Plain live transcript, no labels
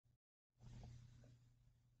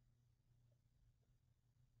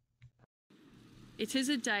It is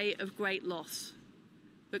a day of great loss,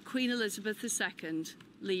 but Queen Elizabeth II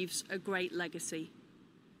leaves a great legacy.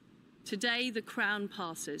 Today, the crown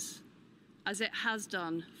passes, as it has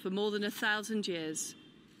done for more than 1,000 years,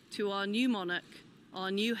 to our new monarch,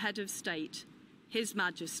 our new head of state, His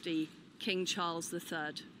Majesty, King Charles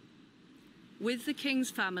III. With the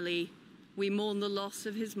King's family, we mourn the loss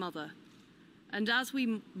of his mother, and as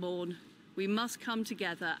we mourn, we must come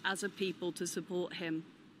together as a people to support him,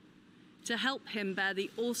 to help him bear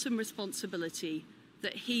the awesome responsibility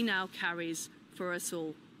that he now carries for us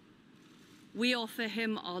all. We offer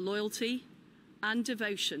him our loyalty and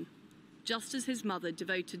devotion, just as his mother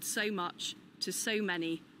devoted so much to so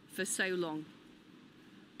many for so long.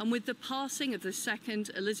 And with the passing of the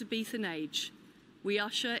second Elizabethan age, we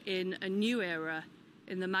usher in a new era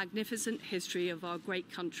in the magnificent history of our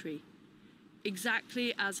great country,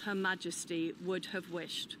 exactly as Her Majesty would have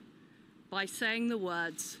wished, by saying the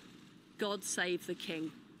words, "God save the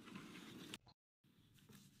King."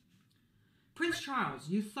 Prince Charles,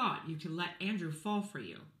 you thought you could let Andrew fall for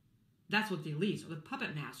you. That's what the elites, or the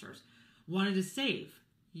puppet masters, wanted to save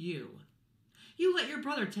you. You let your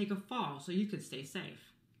brother take a fall so you could stay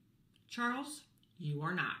safe. Charles, you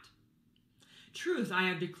are not. Truth I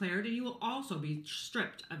have declared, and you will also be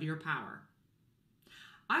stripped of your power.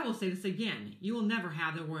 I will say this again, you will never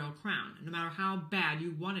have the royal crown, no matter how bad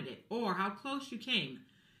you wanted it, or how close you came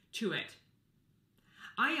to it.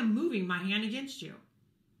 I am moving my hand against you.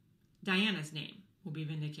 Diana's name will be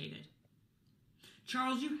vindicated.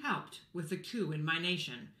 Charles, you helped with the coup in my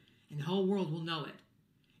nation, and the whole world will know it.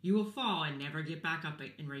 You will fall and never get back up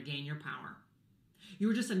and regain your power. You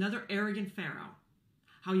were just another arrogant pharaoh.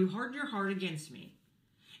 How you hardened your heart against me,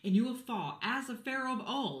 and you will fall as the pharaoh of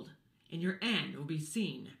old, and your end will be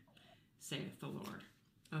seen, saith the Lord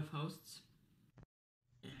of hosts.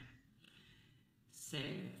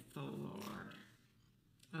 Saith the Lord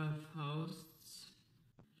of hosts.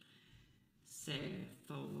 Saith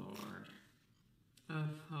the Lord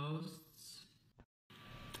of hosts.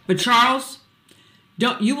 But Charles,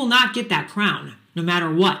 you will not get that crown, no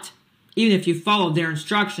matter what, even if you followed their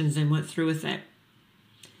instructions and went through with it.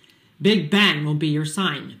 Big Ben will be your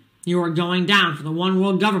sign. You are going down for the one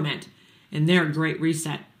world government and their great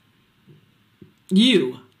reset.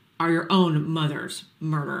 You are your own mother's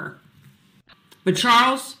murderer. But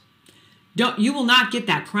Charles, you will not get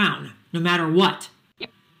that crown, no matter what.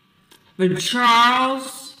 But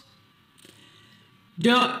Charles,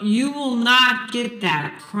 you will not get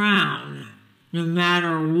that crown, no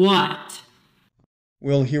matter what.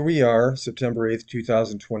 Well, here we are, September 8th,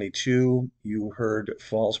 2022. You heard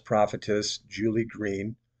false prophetess Julie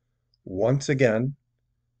Green once again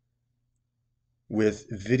with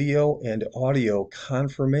video and audio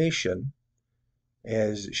confirmation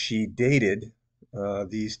as she dated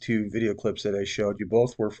these two video clips that I showed you.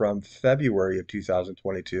 Both were from February of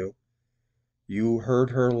 2022. You heard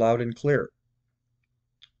her loud and clear.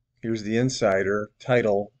 Here's the insider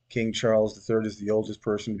title: King Charles III is the oldest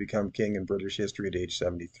person to become king in British history at age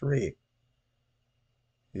 73.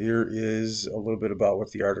 Here is a little bit about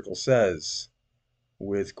what the article says.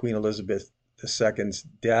 With Queen Elizabeth II's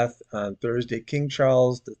death on Thursday, King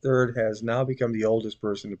Charles III has now become the oldest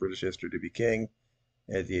person in British history to be king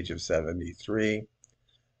at the age of 73.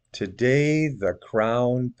 Today, the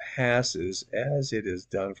crown passes, as it has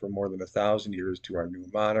done for more than 1,000 years, to our new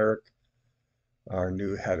monarch, our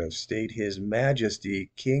new head of state, His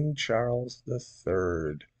Majesty, King Charles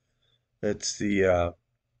III. It's the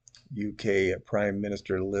UK Prime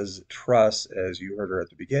Minister Liz Truss, as you heard her at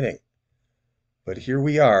the beginning. But here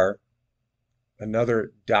we are,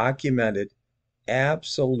 another documented,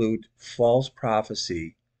 absolute false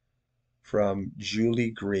prophecy from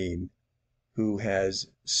Julie Green, who has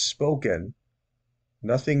spoken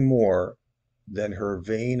nothing more than her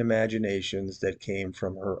vain imaginations that came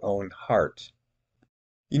from her own heart.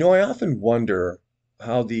 You know, I often wonder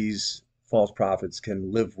how these false prophets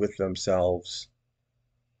can live with themselves,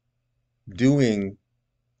 doing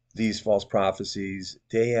these false prophecies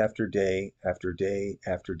day after day after day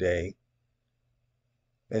after day,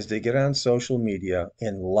 as they get on social media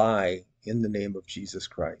and lie in the name of Jesus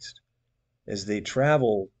Christ, as they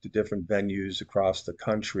travel to different venues across the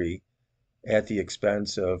country at the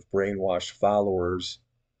expense of brainwashed followers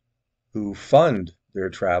who fund their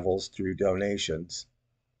travels through donations.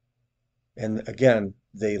 And again,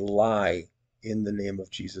 they lie in the name of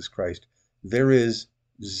Jesus Christ. There is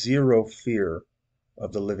zero fear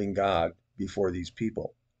of the living God before these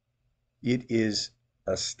people. It is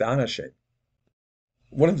astonishing.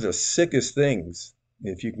 One of the sickest things,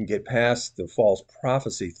 if you can get past the false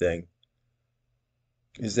prophecy thing,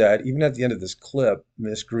 is that even at the end of this clip,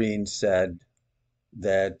 Miss Green said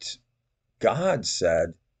that God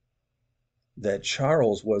said that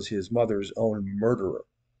Charles was his mother's own murderer.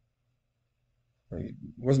 He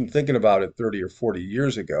wasn't thinking about it 30 or 40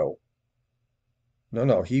 years ago.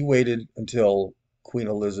 No, he waited until Queen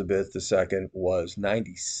Elizabeth II was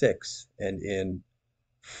 96 and in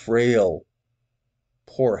frail,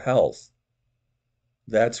 poor health.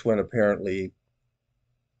 That's when apparently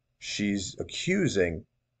she's accusing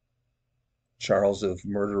Charles of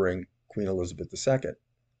murdering Queen Elizabeth II.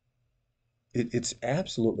 It's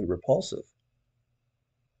absolutely repulsive.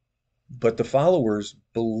 But the followers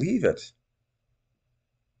believe it.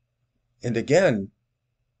 And again,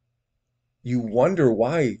 you wonder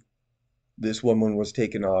why this woman was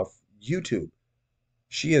taken off YouTube.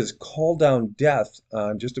 She has called down death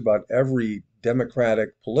on just about every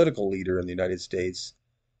Democratic political leader in the United States.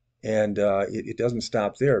 And it doesn't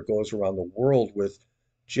stop there. It goes around the world with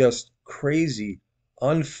just crazy,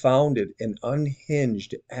 unfounded, and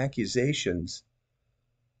unhinged accusations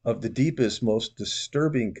of the deepest, most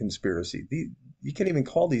disturbing conspiracy. You can't even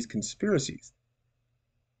call these conspiracies.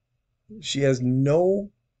 She has no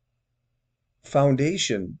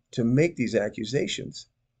foundation to make these accusations.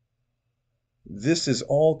 This is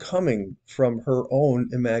all coming from her own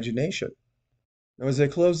imagination. Now, as I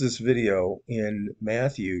close this video in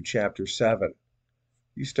Matthew chapter 7,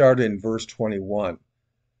 you start in verse 21.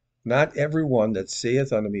 Not everyone that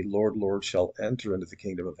saith unto me, Lord, Lord, shall enter into the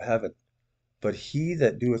kingdom of heaven, but he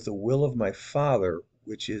that doeth the will of my Father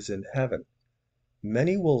which is in heaven.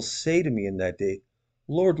 Many will say to me in that day,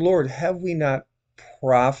 Lord, Lord, have we not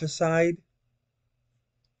prophesied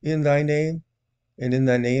in thy name? And in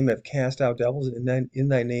thy name have cast out devils, and then in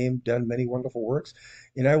thy name done many wonderful works?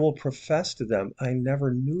 And I will profess to them, I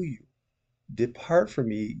never knew you. Depart from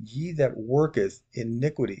me, ye that worketh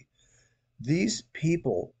iniquity. These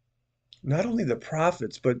people, not only the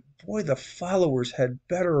prophets, but boy, the followers had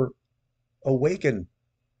better awaken.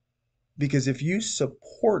 Because if you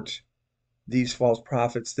support these false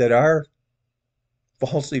prophets that are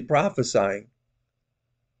falsely prophesying,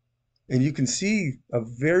 and you can see a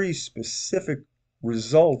very specific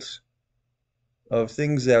result of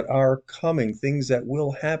things that are coming, things that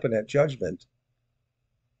will happen at judgment.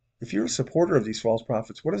 If you're a supporter of these false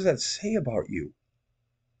prophets, what does that say about you?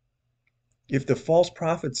 If the false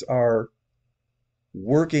prophets are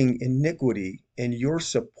working iniquity and you're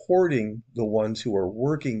supporting the ones who are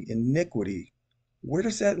working iniquity, where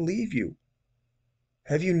does that leave you?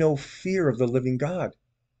 Have you no fear of the living God?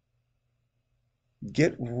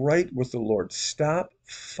 Get right with the Lord. Stop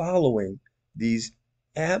following these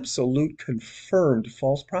absolute confirmed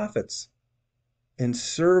false prophets and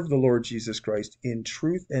serve the Lord Jesus Christ in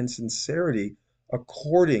truth and sincerity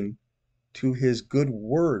according to his good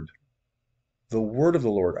word, the word of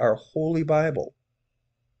the Lord, our holy Bible.